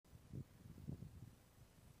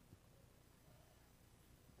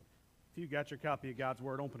If you got your copy of God's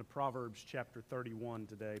Word, open to Proverbs chapter 31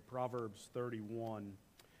 today. Proverbs 31.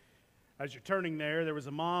 As you're turning there was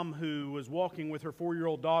a mom who was walking with her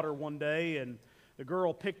 4-year-old daughter one day, and the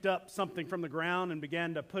girl picked up something from the ground and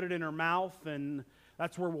began to put it in her mouth, and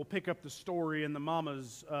that's where we'll pick up the story in the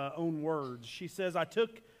mama's own words. She says, "I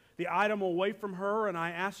took the item away from her, and I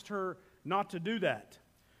asked her not to do that.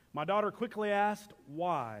 My daughter quickly asked,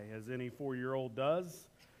 why, as any 4-year-old does.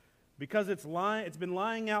 Because it's been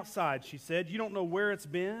lying outside," she said. "You don't know where it's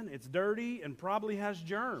been. It's dirty and probably has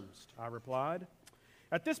germs," I replied.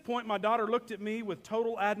 At this point, my daughter looked at me with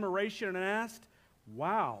total admiration and asked,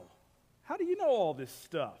 "Wow, how do you know all this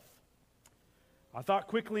stuff?" I thought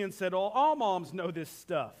quickly and said, all moms know this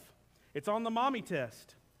stuff. It's on the mommy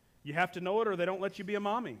test. You have to know it or they don't let you be a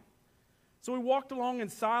mommy. So we walked along in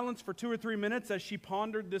silence for 2 or 3 minutes as she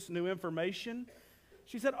pondered this new information.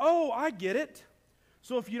 She said, "Oh, I get it.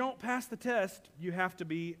 So if you don't pass the test, you have to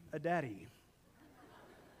be a daddy."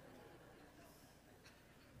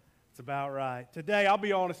 It's about right. Today, I'll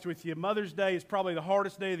be honest with you, Mother's Day is probably the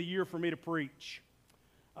hardest day of the year for me to preach.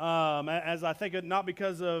 As I think, not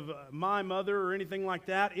because of my mother or anything like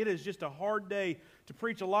that, it is just a hard day to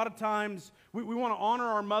preach. A lot of times, we want to honor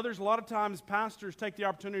our mothers. A lot of times, pastors take the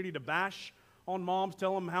opportunity to bash on moms,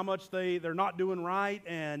 tell them how much they're not doing right,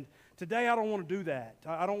 and today I don't want to do that.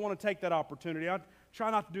 I don't want to take that opportunity. I try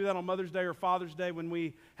not to do that on Mother's Day or Father's Day when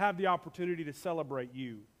we have the opportunity to celebrate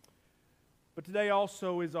you. But today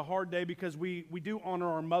also is a hard day because we do honor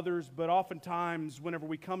our mothers, but oftentimes whenever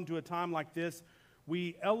we come to a time like this,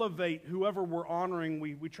 we elevate whoever we're honoring.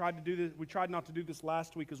 We tried to do this. We tried not to do this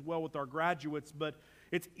last week as well with our graduates, but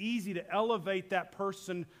it's easy to elevate that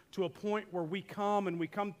person to a point where we come and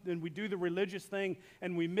we do the religious thing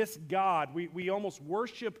and we miss God. We almost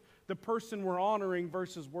worship the person we're honoring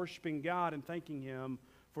versus worshiping God and thanking Him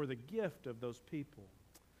for the gift of those people.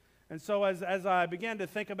 And so as I began to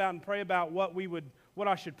think about and pray about what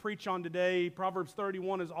I should preach on today, Proverbs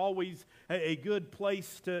 31 is always a good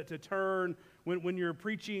place to turn when you're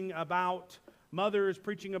preaching about mothers,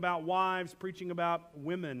 preaching about wives, preaching about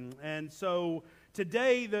women. And so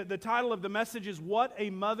today the title of the message is What a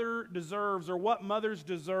Mother Deserves, or What Mothers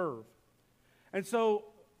Deserve. And so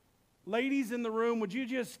ladies in the room, would you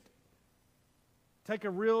just take a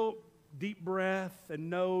real deep breath and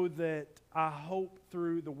know that I hope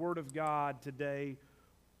through the Word of God today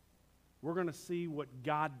we're going to see what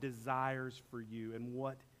God desires for you and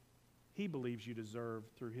what He believes you deserve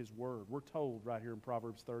through His Word. We're told right here in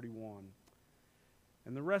Proverbs 31.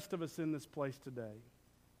 And the rest of us in this place today,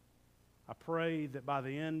 I pray that by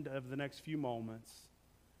the end of the next few moments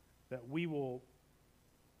that we will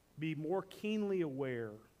be more keenly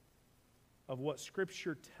aware of what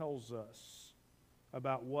Scripture tells us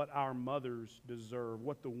about what our mothers deserve,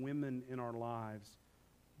 what the women in our lives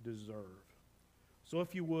deserve. So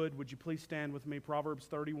if you would you please stand with me? Proverbs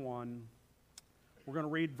 31. We're going to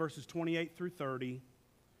read verses 28 through 30.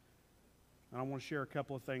 And I want to share a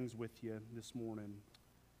couple of things with you this morning.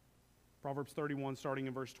 Proverbs 31, starting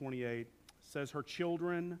in verse 28, says, "Her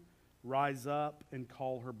children rise up and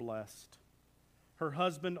call her blessed. Her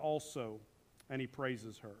husband also, and he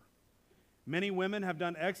praises her. Many women have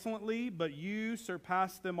done excellently, but you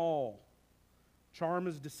surpass them all. Charm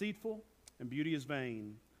is deceitful, and beauty is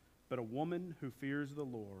vain, but a woman who fears the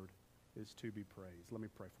Lord is to be praised." Let me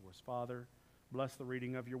pray for us. Father, bless the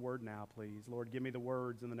reading of your word now, please. Lord, give me the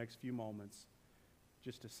words in the next few moments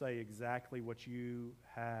just to say exactly what you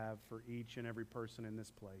have for each and every person in this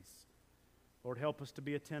place. Lord, help us to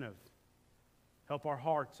be attentive. Help our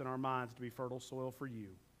hearts and our minds to be fertile soil for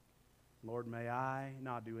you. Lord, may I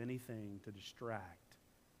not do anything to distract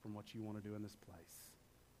from what you want to do in this place.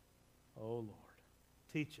 Oh, Lord,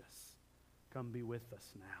 teach us. Come be with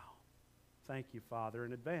us now. Thank you, Father,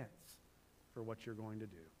 in advance for what you're going to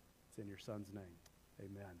do. It's in your Son's name.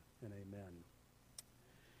 Amen and amen.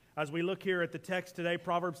 As we look here at the text today,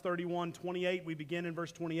 Proverbs 31, 28, we begin in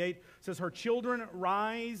verse 28. It says, "Her children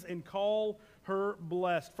rise and call her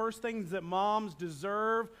blessed." First things that moms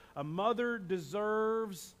deserve, a mother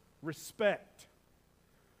deserves respect.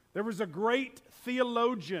 There was a great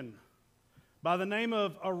theologian by the name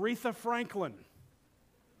of Aretha Franklin.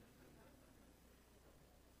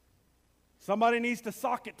 Somebody needs to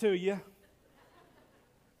sock it to you.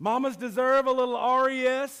 Mamas deserve a little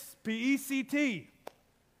RESPECT.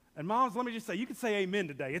 And moms, let me just say, you can say amen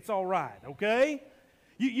today. It's all right, okay?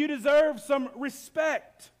 You deserve some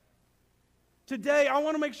respect. Today, I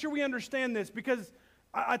want to make sure we understand this because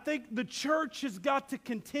I think the church has got to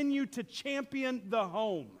continue to champion the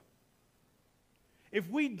home. If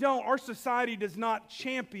we don't, our society does not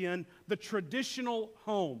champion the traditional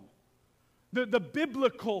home. The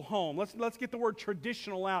biblical home. Let's get the word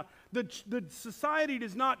traditional out. The society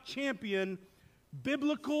does not champion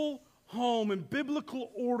biblical home and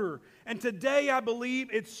biblical order. And today I believe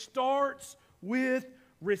it starts with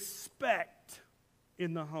respect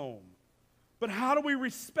in the home. But how do we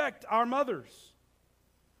respect our mothers?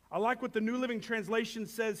 I like what the New Living Translation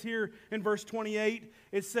says here in verse 28.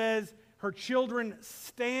 It says, her children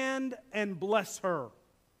stand and bless her.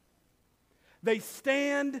 They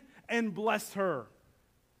stand and bless her.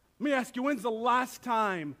 Let me ask you, when's the last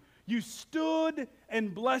time you stood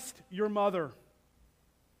and blessed your mother?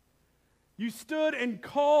 You stood and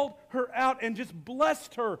called her out and just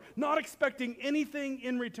blessed her, not expecting anything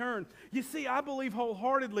in return. You see, I believe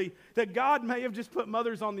wholeheartedly that God may have just put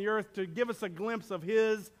mothers on the earth to give us a glimpse of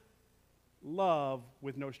His love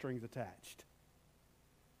with no strings attached.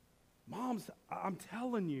 Moms, I'm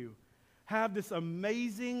telling you, have this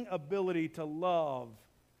amazing ability to love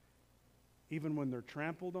even when they're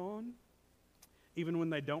trampled on, even when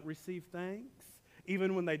they don't receive thanks,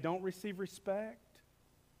 even when they don't receive respect.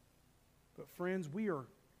 But friends, we are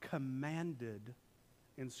commanded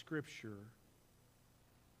in Scripture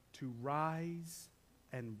to rise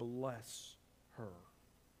and bless her,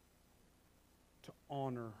 to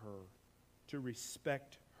honor her, to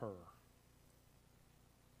respect her.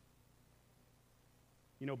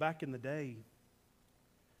 You know, back in the day,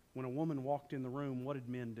 when a woman walked in the room, what did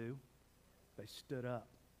men do? They stood up.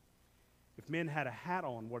 If men had a hat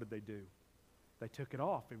on, what did they do? They took it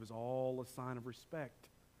off. It was all a sign of respect,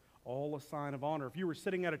 all a sign of honor. If you were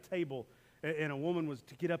sitting at a table and a woman was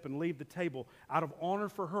to get up and leave the table, out of honor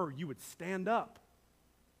for her, you would stand up.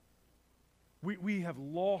 We have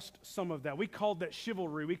lost some of that. We called that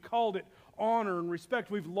chivalry. We called it honor and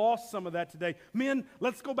respect. We've lost some of that today. Men,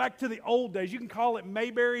 let's go back to the old days. You can call it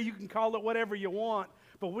Mayberry. You can call it whatever you want.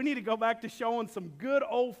 But we need to go back to showing some good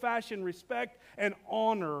old-fashioned respect and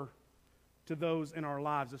honor to those in our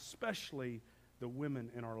lives, especially the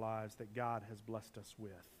women in our lives that God has blessed us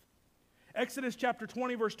with. Exodus chapter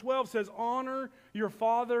 20, verse 12 says, honor your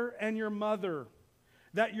father and your mother,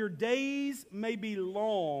 that your days may be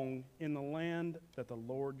long in the land that the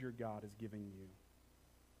Lord your God is giving you.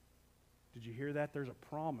 Did you hear that? There's a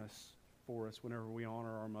promise for us whenever we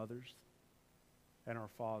honor our mothers and our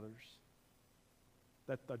fathers,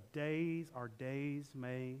 that our days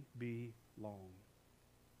may be long.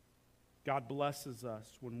 God blesses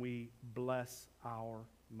us when we bless our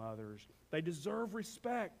mothers. They deserve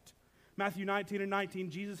respect. Matthew 19:19,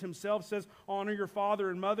 Jesus himself says, honor your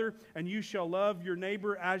father and mother, and you shall love your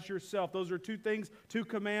neighbor as yourself. Those are two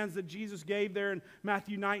commands that Jesus gave there in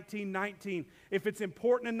Matthew 19:19. If it's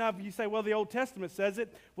important enough, you say, well, the Old Testament says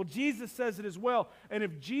it. Well, Jesus says it as well. And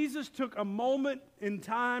if Jesus took a moment in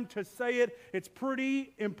time to say it, it's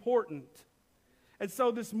pretty important. And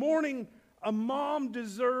so this morning, a mom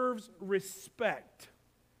deserves respect.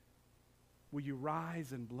 Will you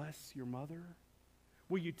rise and bless your mother?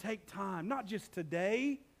 Will you take time, not just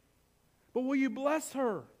today, but will you bless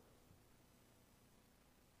her?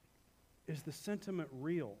 Is the sentiment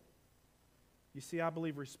real? You see, I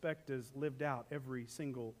believe respect is lived out every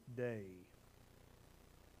single day.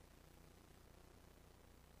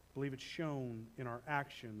 I believe it's shown in our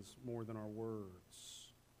actions more than our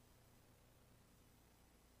words.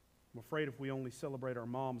 I'm afraid if we only celebrate our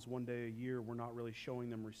moms one day a year, we're not really showing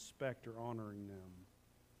them respect or honoring them.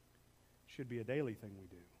 Should be a daily thing we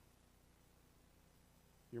do.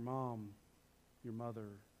 Your mom, your mother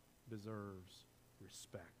deserves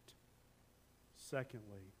respect.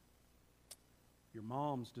 Secondly, your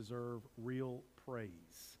moms deserve real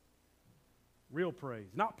praise. Real praise.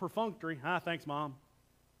 Not perfunctory. Thanks, Mom.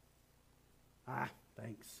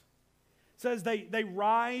 Thanks. It says they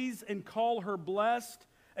rise and call her blessed.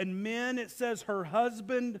 And men, it says her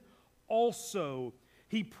husband also.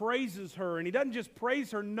 He praises her, and he doesn't just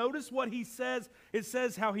praise her. Notice what he says. It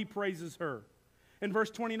says how he praises her. In verse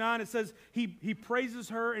 29, it says he praises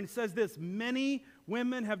her and says this, many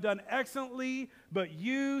women have done excellently, but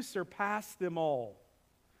you surpass them all.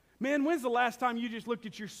 Man, when's the last time you just looked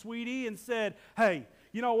at your sweetie and said, hey,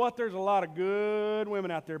 you know what? There's a lot of good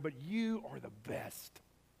women out there, but you are the best.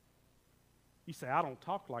 You say, I don't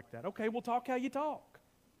talk like that. Okay, we'll talk how you talk.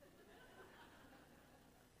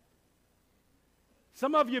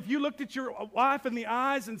 Some of you, if you looked at your wife in the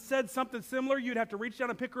eyes and said something similar, you'd have to reach down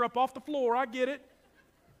and pick her up off the floor. I get it.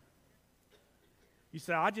 You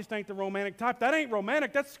say, I just ain't the romantic type. That ain't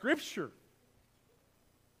romantic. That's Scripture.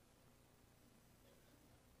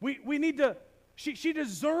 We need to, she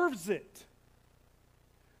deserves it.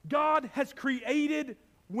 God has created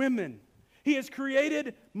women. He has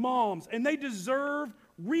created moms, and they deserve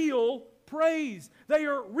real praise. They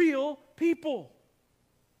are real people.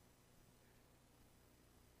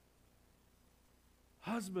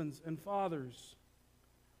 Husbands and fathers,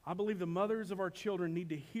 I believe the mothers of our children need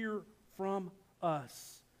to hear from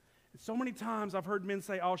us. And so many times I've heard men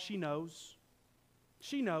say, oh, she knows.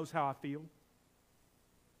 She knows how I feel.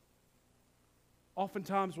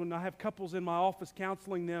 Oftentimes when I have couples in my office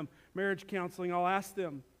counseling them, marriage counseling, I'll ask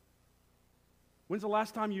them, when's the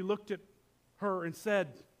last time you looked at her and said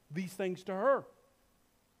these things to her?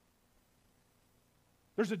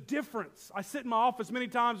 There's a difference. I sit in my office many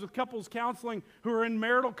times with couples counseling who are in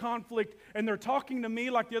marital conflict, and they're talking to me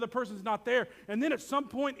like the other person's not there. And then at some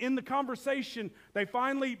point in the conversation, they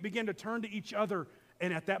finally begin to turn to each other.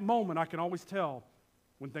 And at that moment, I can always tell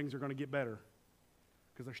when things are going to get better,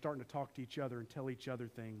 because they're starting to talk to each other and tell each other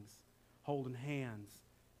things, holding hands,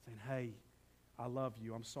 saying, hey, I love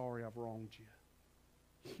you. I'm sorry I've wronged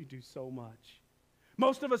you. You do so much.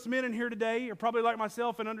 Most of us men in here today are probably like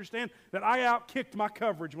myself and understand that I outkicked my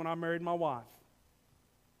coverage when I married my wife.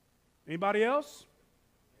 Anybody else?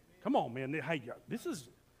 Come on, man. Hey, this is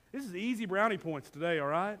easy brownie points today, all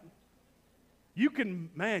right? You can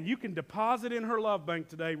deposit in her love bank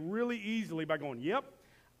today really easily by going, yep,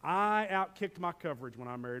 I outkicked my coverage when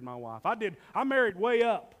I married my wife. I married way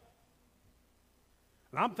up.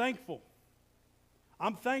 And I'm thankful.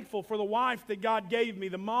 I'm thankful for the wife that God gave me,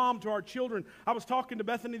 the mom to our children. I was talking to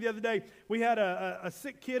Bethany the other day. We had a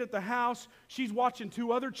sick kid at the house. She's watching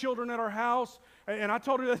 2 other children at our house. And I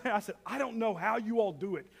told her that, I said, I don't know how you all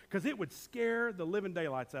do it, because it would scare the living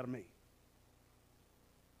daylights out of me.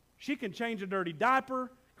 She can change a dirty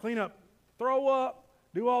diaper, clean up, throw up,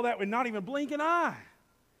 do all that with not even blink an eye.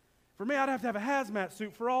 For me, I'd have to have a hazmat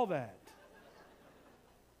suit for all that.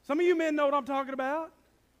 Some of you men know what I'm talking about.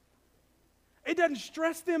 It doesn't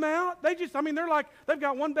stress them out. They're like, they've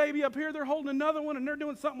got one baby up here, they're holding another one, and they're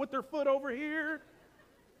doing something with their foot over here,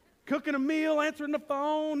 cooking a meal, answering the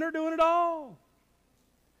phone, they're doing it all.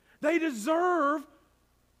 They deserve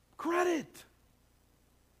credit.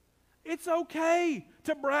 It's okay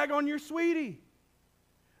to brag on your sweetie.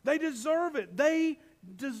 They deserve it. They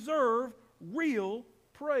deserve real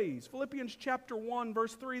praise. Philippians chapter 1,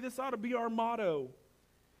 verse 3, this ought to be our motto.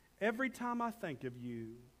 Every time I think of you,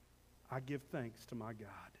 I give thanks to my God.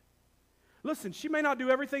 Listen, she may not do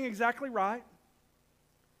everything exactly right.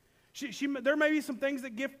 There may be some things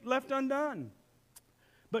that get left undone.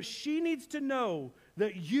 But she needs to know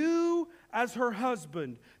that you as her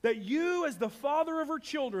husband, that you as the father of her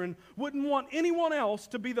children, wouldn't want anyone else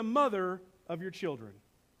to be the mother of your children.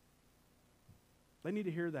 They need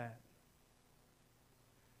to hear that.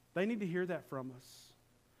 They need to hear that from us.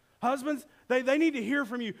 Husbands, they need to hear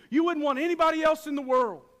from you. You wouldn't want anybody else in the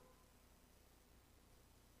world.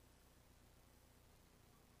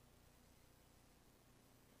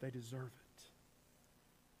 They deserve it.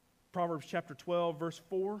 Proverbs chapter 12, verse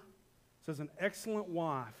 4 says, an excellent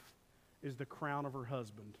wife is the crown of her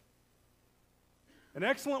husband. An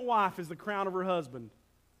excellent wife is the crown of her husband.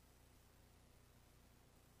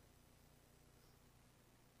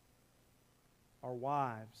 Our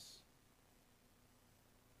wives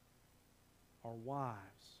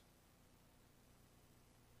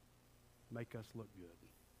make us look good.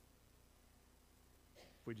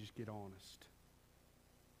 If we just get honest.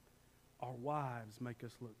 Our wives make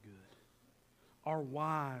us look good. Our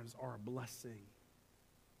wives are a blessing.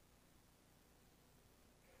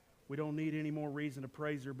 We don't need any more reason to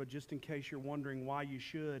praise her, but just in case you're wondering why you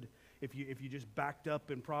should, if you just backed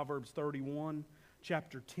up in Proverbs 31,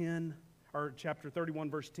 chapter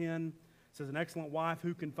 31, verse 10, it says, an excellent wife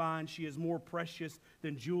who can find? She is more precious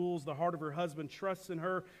than jewels. The heart of her husband trusts in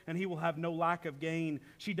her, and he will have no lack of gain.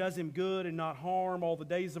 She does him good and not harm all the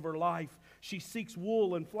days of her life. She seeks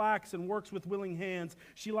wool and flax and works with willing hands.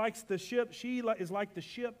 She likes the ship. She is like the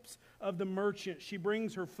ships of the merchant. She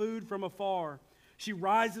brings her food from afar. She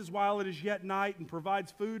rises while it is yet night and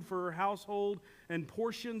provides food for her household and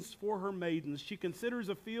portions for her maidens. She considers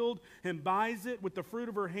a field and buys it. With the fruit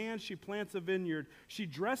of her hands she plants a vineyard. She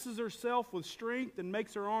dresses herself with strength and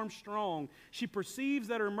makes her arms strong. She perceives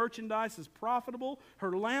that her merchandise is profitable.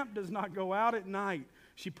 Her lamp does not go out at night.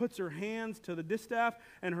 She puts her hands to the distaff,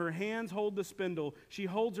 and her hands hold the spindle. She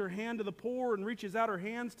holds her hand to the poor and reaches out her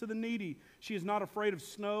hands to the needy. She is not afraid of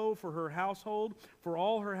snow for her household, for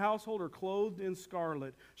all her household are clothed in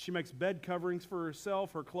scarlet. She makes bed coverings for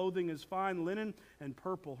herself. Her clothing is fine linen and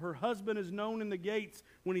purple. Her husband is known in the gates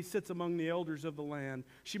when he sits among the elders of the land.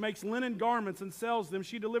 She makes linen garments and sells them.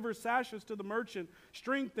 She delivers sashes to the merchant.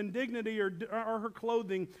 Strength and dignity are her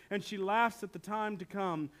clothing, and she laughs at the time to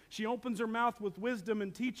come. She opens her mouth with wisdom and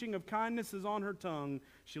and teaching of kindness is on her tongue.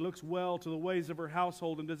 She looks well to the ways of her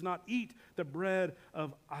household and does not eat the bread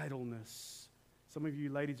of idleness. Some of you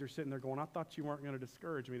ladies are sitting there going, I thought you weren't going to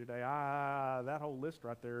discourage me today. That whole list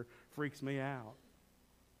right there freaks me out.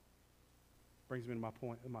 Brings me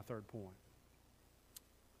to my third point.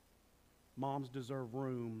 Moms deserve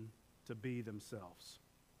room to be themselves.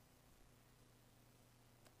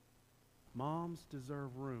 Moms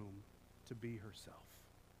deserve room to be herself.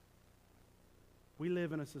 We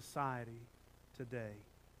live in a society today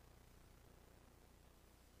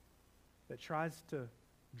that tries to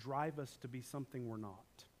drive us to be something we're not.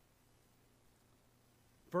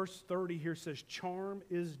 Verse 30 here says, charm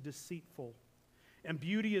is deceitful, and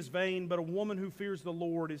beauty is vain, but a woman who fears the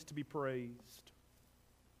Lord is to be praised.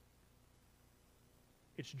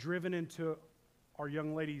 It's driven into our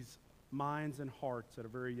young ladies' minds and hearts at a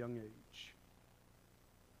very young age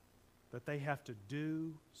that they have to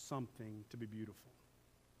do something to be beautiful.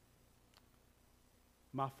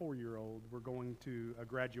 My 4-year-old, we're going to a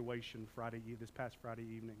graduation this past Friday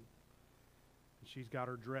evening. And she's got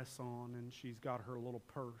her dress on, and she's got her little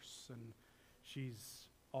purse, and she's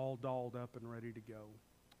all dolled up and ready to go.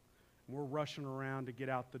 And we're rushing around to get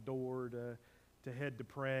out the door to head to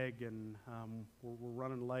Prague, and we're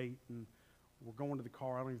running late, and we're going to the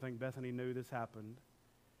car. I don't even think Bethany knew this happened.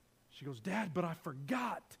 She goes, Dad, but I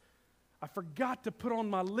forgot to put on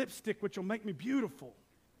my lipstick, which will make me beautiful.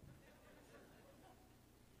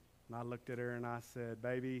 And I looked at her and I said,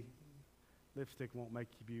 baby, lipstick won't make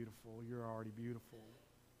you beautiful. You're already beautiful.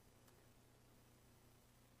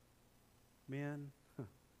 Men,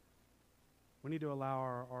 we need to allow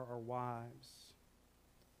our wives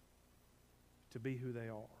to be who they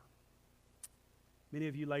are. Many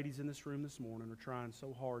of you ladies in this room this morning are trying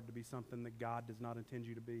so hard to be something that God does not intend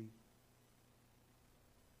you to be.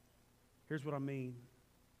 Here's what I mean.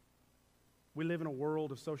 We live in a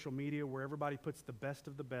world of social media where everybody puts the best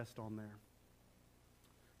of the best on there.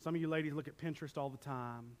 Some of you ladies look at Pinterest all the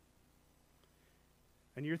time,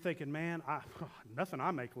 and you're thinking, man, nothing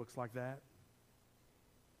I make looks like that.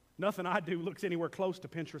 Nothing I do looks anywhere close to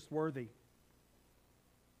Pinterest worthy.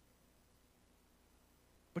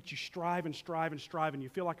 But you strive and strive and strive, and you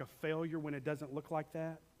feel like a failure when it doesn't look like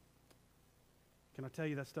that. Can I tell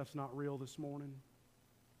you that stuff's not real this morning?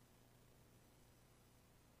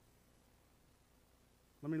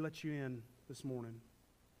 Let me let you in this morning.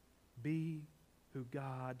 Be who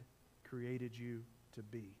God created you to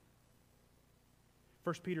be.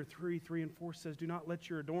 1 Peter 3:3-4 says, do not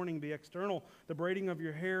let your adorning be external, the braiding of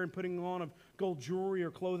your hair and putting on of gold jewelry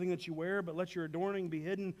or clothing that you wear, but let your adorning be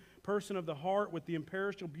hidden person of the heart with the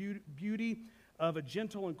imperishable beauty of a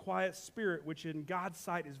gentle and quiet spirit, which in God's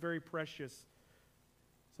sight is very precious.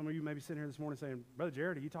 Some of you may be sitting here this morning saying, Brother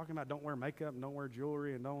Jared, are you talking about don't wear makeup and don't wear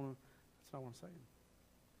jewelry and don't... That's not what I'm saying.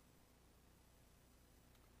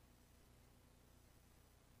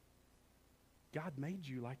 God made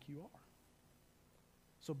you like you are.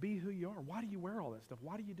 So be who you are. Why do you wear all that stuff?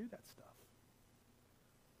 Why do you do that stuff?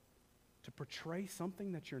 To portray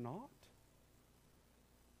something that you're not?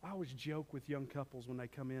 I always joke with young couples when they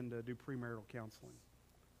come in to do premarital counseling.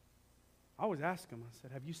 I always ask them, I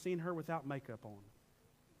said, have you seen her without makeup on?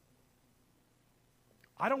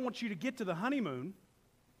 I don't want you to get to the honeymoon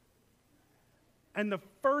and the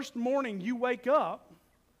first morning you wake up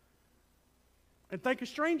and think a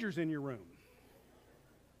stranger's in your room.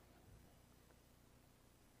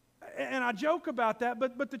 And I joke about that,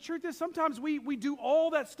 but the truth is sometimes we do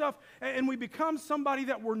all that stuff and we become somebody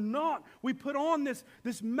that we're not. We put on this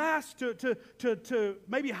mask to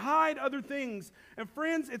maybe hide other things. And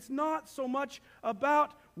friends, it's not so much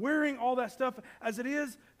about wearing all that stuff as it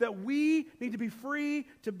is that we need to be free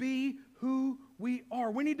to be who we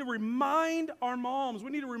are. We need to remind our moms.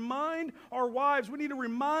 We need to remind our wives. We need to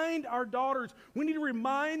remind our daughters. We need to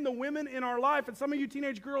remind the women in our life, and some of you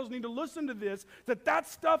teenage girls need to listen to this, that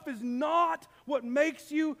stuff is not what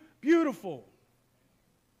makes you beautiful.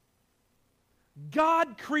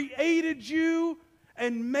 God created you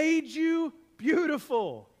and made you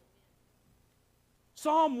beautiful.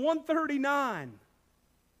 Psalm 139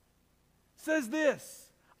 says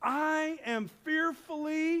this, I am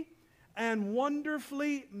fearfully and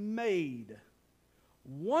wonderfully made.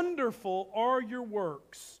 Wonderful are your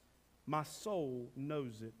works. My soul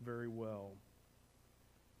knows it very well.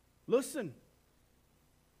 Listen,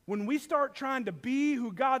 when we start trying to be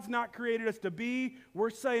who God's not created us to be, we're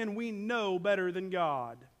saying we know better than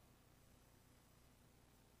God.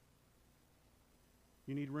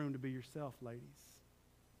 You need room to be yourself, ladies.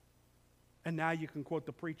 And now you can quote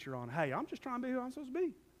the preacher on, hey, I'm just trying to be who I'm supposed to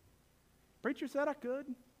be. Preacher said I could.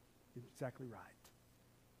 You're exactly right.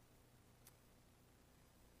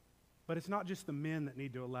 But it's not just the men that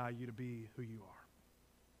need to allow you to be who you are.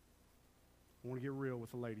 I want to get real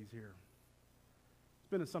with the ladies here. It's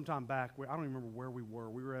been some time back. I don't even remember where we were.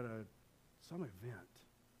 We were at some event.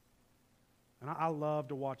 And I love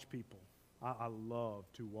to watch people. I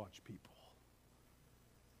love to watch people.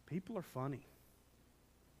 People are funny.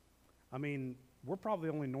 I mean, we're probably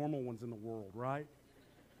the only normal ones in the world, right?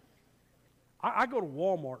 I go to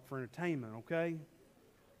Walmart for entertainment, okay?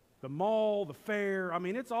 The mall, the fair, I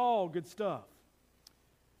mean, it's all good stuff.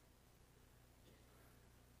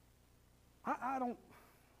 I don't,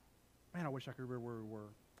 man, I wish I could remember where we were.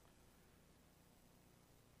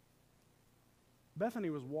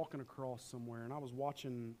 Bethany was walking across somewhere, and I was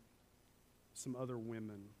watching some other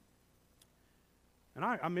women. And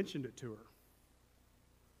I mentioned it to her.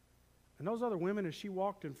 And those other women, as she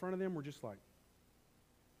walked in front of them, were just like,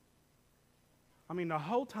 I mean, the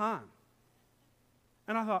whole time.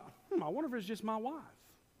 And I thought, I wonder if it's just my wife.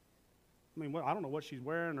 I mean, I don't know what she's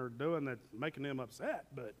wearing or doing that's making them upset,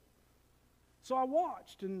 but. So I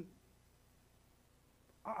watched, and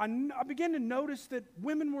I began to notice that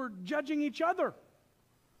women were judging each other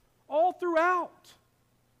all throughout.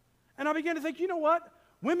 And I began to think, you know what?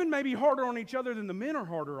 Women may be harder on each other than the men are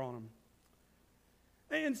harder on them.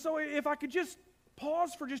 And so if I could just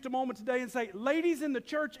pause for just a moment today and say, ladies in the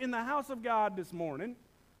church, in the house of God this morning,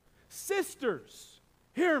 sisters,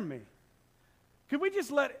 hear me. Could we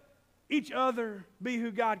just let each other be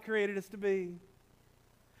who God created us to be?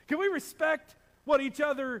 Can we respect what each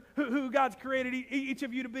other, who God's created each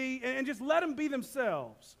of you to be, and just let them be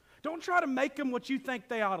themselves? Don't try to make them what you think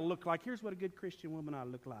they ought to look like. Here's what a good Christian woman ought to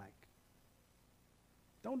look like.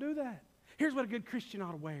 Don't do that. Here's what a good Christian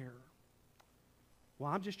ought to wear.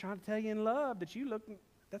 Well, I'm just trying to tell you in love that you look,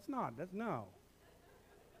 no.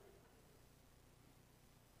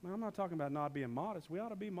 Now, I'm not talking about not being modest. We ought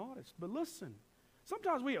to be modest. But listen,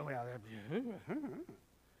 sometimes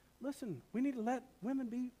listen, we need to let women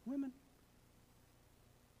be women.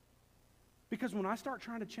 Because when I start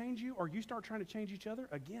trying to change you, or you start trying to change each other,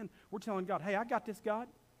 again, we're telling God, hey, I got this, God.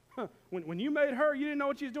 When you made her, you didn't know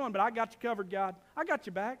what she was doing, but I got you covered, God. I got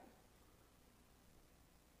you back.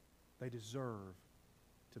 They deserve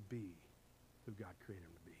to be who God created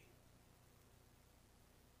them to be.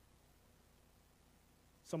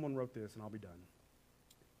 Someone wrote this, and I'll be done.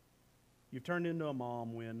 You've turned into a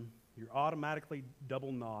mom when you automatically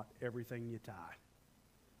double knot everything you tie.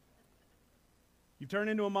 You've turned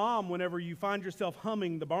into a mom whenever you find yourself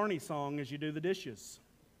humming the Barney song as you do the dishes.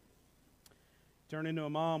 You turn into a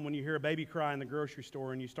mom when you hear a baby cry in the grocery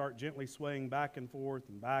store and you start gently swaying back and forth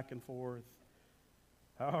and back and forth.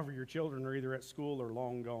 However, your children are either at school or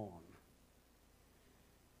long gone.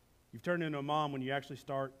 You've turned into a mom when you actually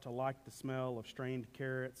start to like the smell of strained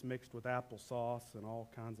carrots mixed with applesauce and all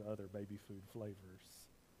kinds of other baby food flavors.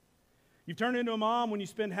 You've turned into a mom when you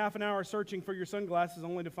spend half an hour searching for your sunglasses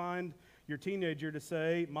only to find your teenager to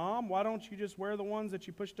say, Mom, why don't you just wear the ones that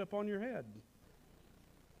you pushed up on your head?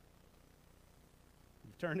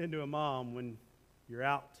 You've turned into a mom when you're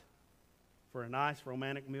out for a nice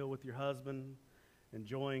romantic meal with your husband,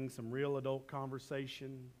 enjoying some real adult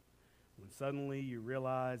conversation, when suddenly you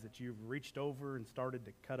realize that you've reached over and started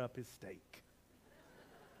to cut up his steak.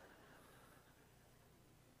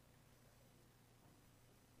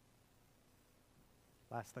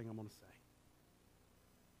 Last thing I'm going to say.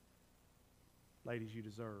 Ladies, you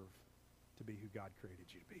deserve to be who God created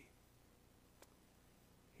you to be.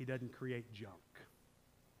 He doesn't create junk.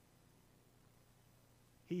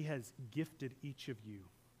 He has gifted each of you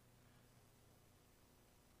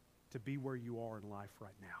to be where you are in life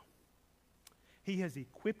right now. He has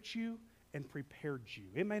equipped you and prepared you.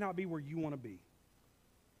 It may not be where you want to be,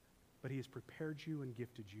 but He has prepared you and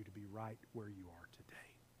gifted you to be right where you are today.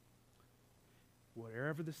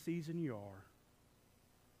 Whatever the season you are,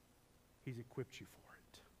 He's equipped you for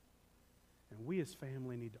it. And we as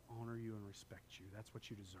family need to honor you and respect you. That's what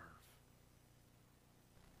you deserve.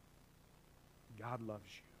 God loves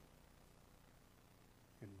you.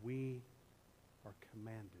 And we are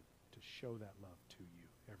commanded to show that love to you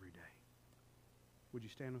every day. Would you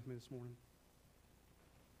stand with me this morning?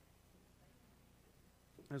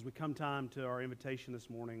 As we come time to our invitation this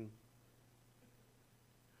morning,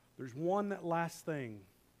 there's one last thing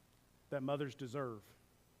that mothers deserve.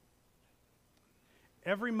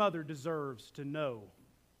 Every mother deserves to know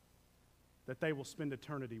that they will spend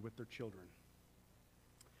eternity with their children.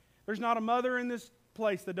 There's not a mother in this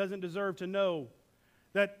place that doesn't deserve to know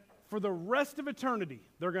that for the rest of eternity,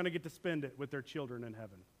 they're going to get to spend it with their children in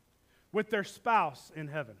heaven, with their spouse in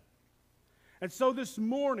heaven. And so this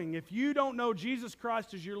morning, if you don't know Jesus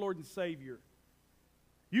Christ as your Lord and Savior,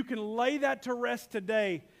 you can lay that to rest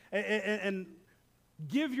today and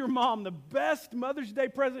give your mom the best Mother's Day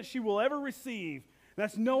present she will ever receive.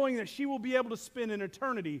 That's knowing that she will be able to spend an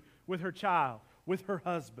eternity with her child, with her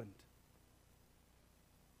husband.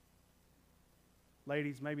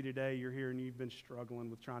 Ladies, maybe today you're here and you've been struggling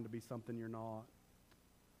with trying to be something you're not.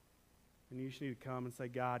 And you just need to come and say,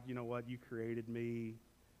 God, you know what? You created me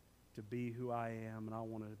to be who I am, and I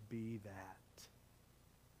want to be that.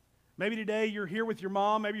 Maybe today you're here with your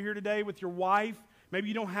mom. Maybe you're here today with your wife. Maybe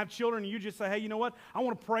you don't have children, and you just say, hey, you know what? I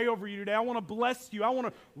want to pray over you today. I want to bless you. I want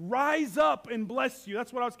to rise up and bless you.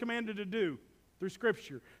 That's what I was commanded to do through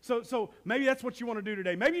Scripture. So maybe that's what you want to do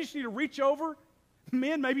today. Maybe you just need to reach over.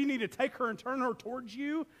 Men, maybe you need to take her and turn her towards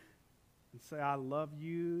you and say, I love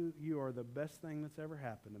you. You are the best thing that's ever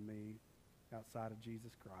happened to me outside of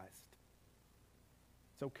Jesus Christ.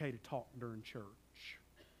 It's okay to talk during church.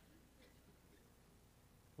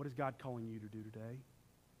 What is God calling you to do today?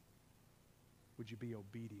 Would you be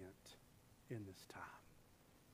obedient in this time?